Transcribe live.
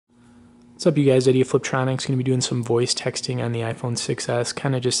What's up, you guys? Eddie of Fliptroniks. Going to be doing some voice texting on the iPhone 6s,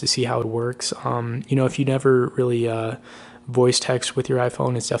 kind of just to see how it works. If you never really voice text with your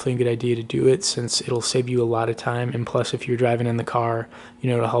iPhone, it's definitely a good idea to do it, since it'll save you a lot of time. And plus, if you're driving in the car,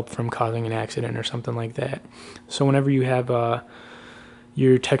 it'll help from causing an accident or something like that. So whenever you have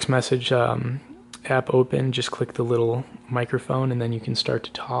your text message app open, just click the little microphone, and then you can start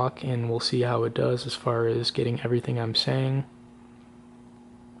to talk, and we'll see how it does as far as getting everything I'm saying.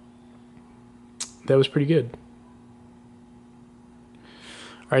 That was pretty good.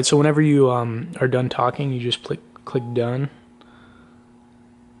 Alright, so whenever you are done talking, you just click done,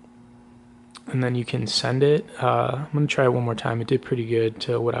 and then you can send it. I'm going to try it one more time. It did pretty good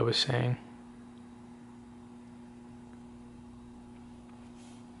to what I was saying.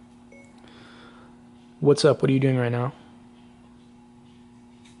 What's up? What are you doing right now?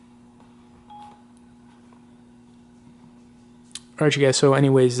 Alright, you guys, so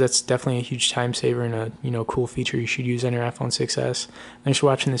anyways, that's definitely a huge time saver and a cool feature you should use on your iPhone 6s. Thanks for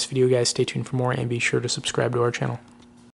watching this video, guys. Stay tuned for more, and be sure to subscribe to our channel.